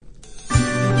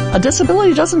A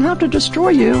disability doesn't have to destroy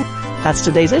you. That's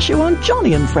today's issue on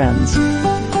Johnny and Friends.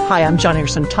 Hi, I'm Johnny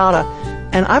Tata,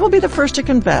 and I will be the first to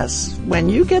confess, when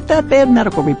you get that bad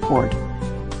medical report,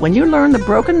 when you learn the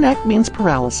broken neck means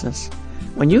paralysis,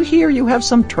 when you hear you have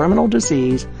some terminal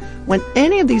disease, when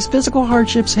any of these physical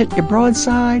hardships hit your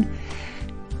broadside,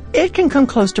 it can come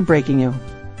close to breaking you.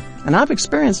 And I've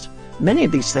experienced many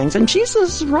of these things, and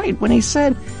Jesus is right when he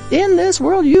said, in this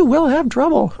world you will have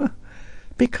trouble,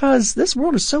 because this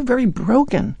world is so very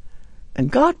broken, and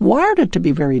God wired it to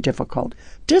be very difficult.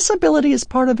 Disability is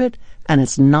part of it, and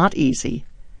it's not easy.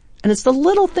 And it's the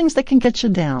little things that can get you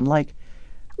down, like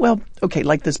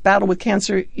this battle with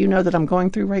cancer, that I'm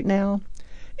going through right now.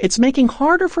 It's making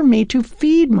harder for me to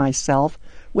feed myself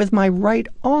with my right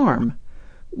arm,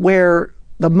 where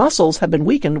the muscles have been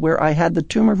weakened where I had the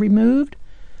tumor removed.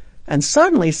 And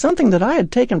suddenly something that I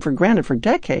had taken for granted for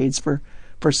decades, for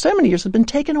so many years, has been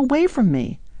taken away from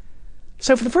me.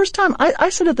 So for the first time, I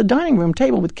sit at the dining room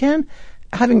table with Ken,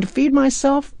 having to feed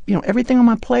myself, everything on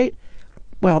my plate.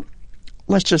 Well,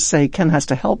 let's just say Ken has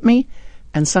to help me,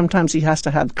 and sometimes he has to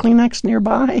have Kleenex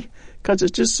nearby because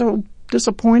it's just so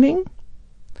disappointing.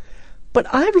 But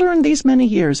I've learned these many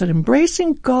years that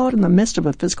embracing God in the midst of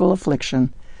a physical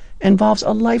affliction involves a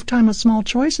lifetime of small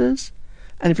choices.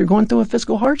 And if you're going through a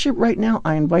physical hardship right now,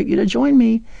 I invite you to join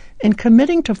me in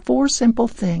committing to 4 simple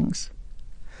things.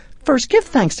 First, give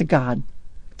thanks to God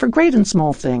for great and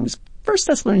small things. 1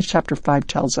 Thessalonians chapter 5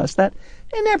 tells us that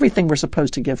in everything we're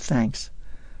supposed to give thanks.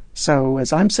 So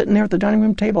as I'm sitting there at the dining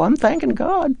room table, I'm thanking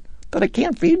God that I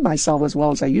can't feed myself as well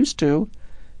as I used to.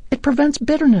 It prevents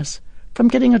bitterness from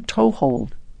getting a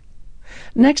toehold.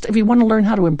 Next, if you want to learn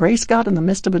how to embrace God in the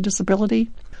midst of a disability,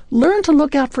 learn to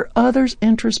look out for others'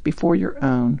 interests before your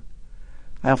own.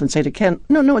 I often say to Ken,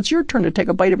 no, it's your turn to take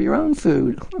a bite of your own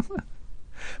food.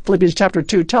 Philippians chapter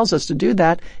 2 tells us to do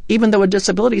that, even though a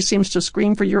disability seems to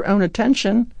scream for your own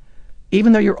attention.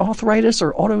 Even though your arthritis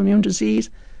or autoimmune disease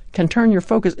can turn your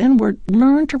focus inward,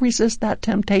 learn to resist that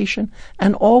temptation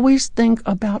and always think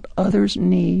about others'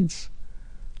 needs.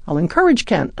 I'll encourage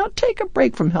Ken, now take a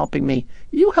break from helping me.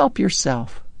 You help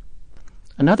yourself.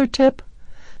 Another tip,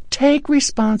 take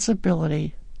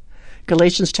responsibility.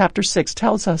 Galatians chapter 6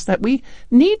 tells us that we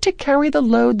need to carry the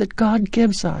load that God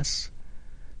gives us.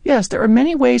 Yes, there are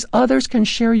many ways others can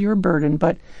share your burden,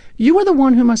 but you are the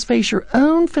one who must face your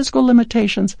own physical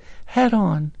limitations head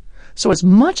on. So as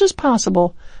much as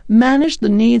possible, manage the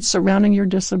needs surrounding your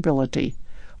disability.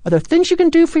 Are there things you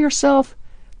can do for yourself?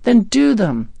 Then do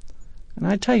them. And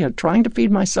I tell you, trying to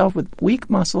feed myself with weak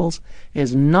muscles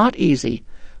is not easy.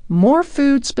 More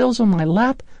food spills on my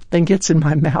lap than gets in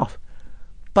my mouth.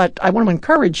 But I want to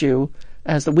encourage you,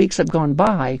 as the weeks have gone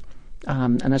by,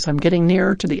 and as I'm getting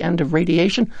nearer to the end of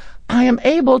radiation, I am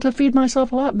able to feed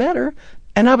myself a lot better.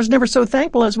 And I was never so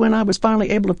thankful as when I was finally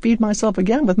able to feed myself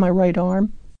again with my right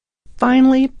arm.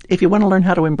 Finally, if you want to learn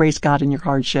how to embrace God in your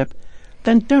hardship,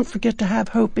 then don't forget to have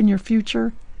hope in your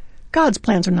future. God's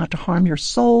plans are not to harm your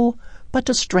soul, but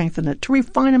to strengthen it, to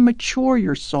refine and mature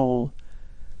your soul.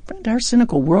 Friend, our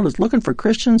cynical world is looking for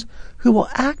Christians who will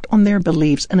act on their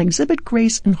beliefs and exhibit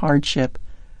grace in hardship.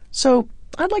 So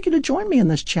I'd like you to join me in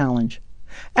this challenge.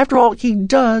 After all, He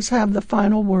does have the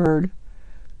final word.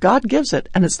 God gives it,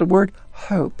 and it's the word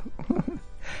hope.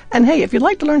 And hey, if you'd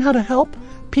like to learn how to help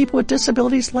people with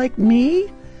disabilities like me,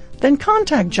 then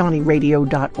contact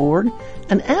johnnyradio.org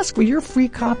and ask for your free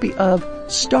copy of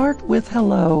Start with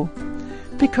Hello,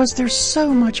 because there's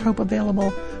so much hope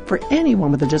available for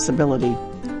anyone with a disability.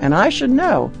 And I should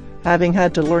know, having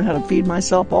had to learn how to feed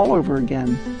myself all over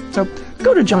again. So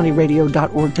go to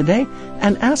johnnyradio.org today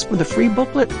and ask for the free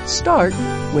booklet, Start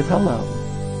with Hello.